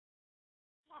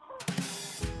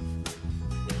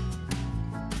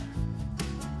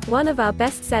one of our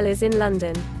best sellers in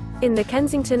London. In the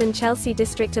Kensington and Chelsea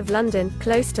district of London,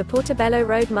 close to Portobello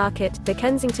Road Market, the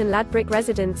Kensington Ladbroke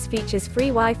Residence features free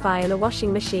Wi-Fi and a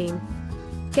washing machine.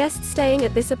 Guests staying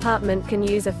at this apartment can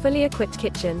use a fully equipped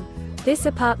kitchen. This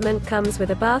apartment comes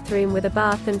with a bathroom with a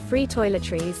bath and free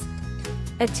toiletries.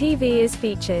 A TV is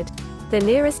featured. The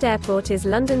nearest airport is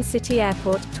London City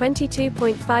Airport,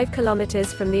 22.5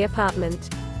 kilometers from the apartment.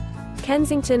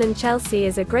 Kensington and Chelsea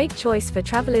is a great choice for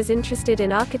travelers interested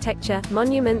in architecture,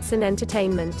 monuments and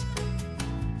entertainment.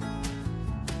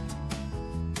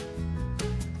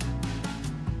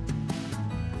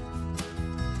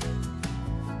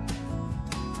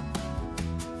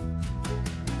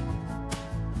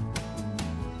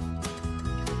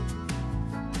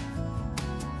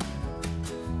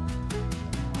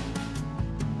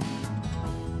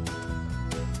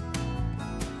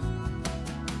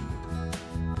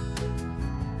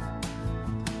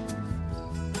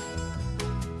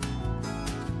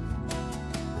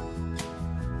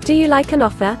 Do you like an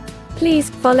offer? Please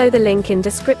follow the link in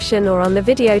description or on the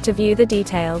video to view the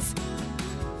details.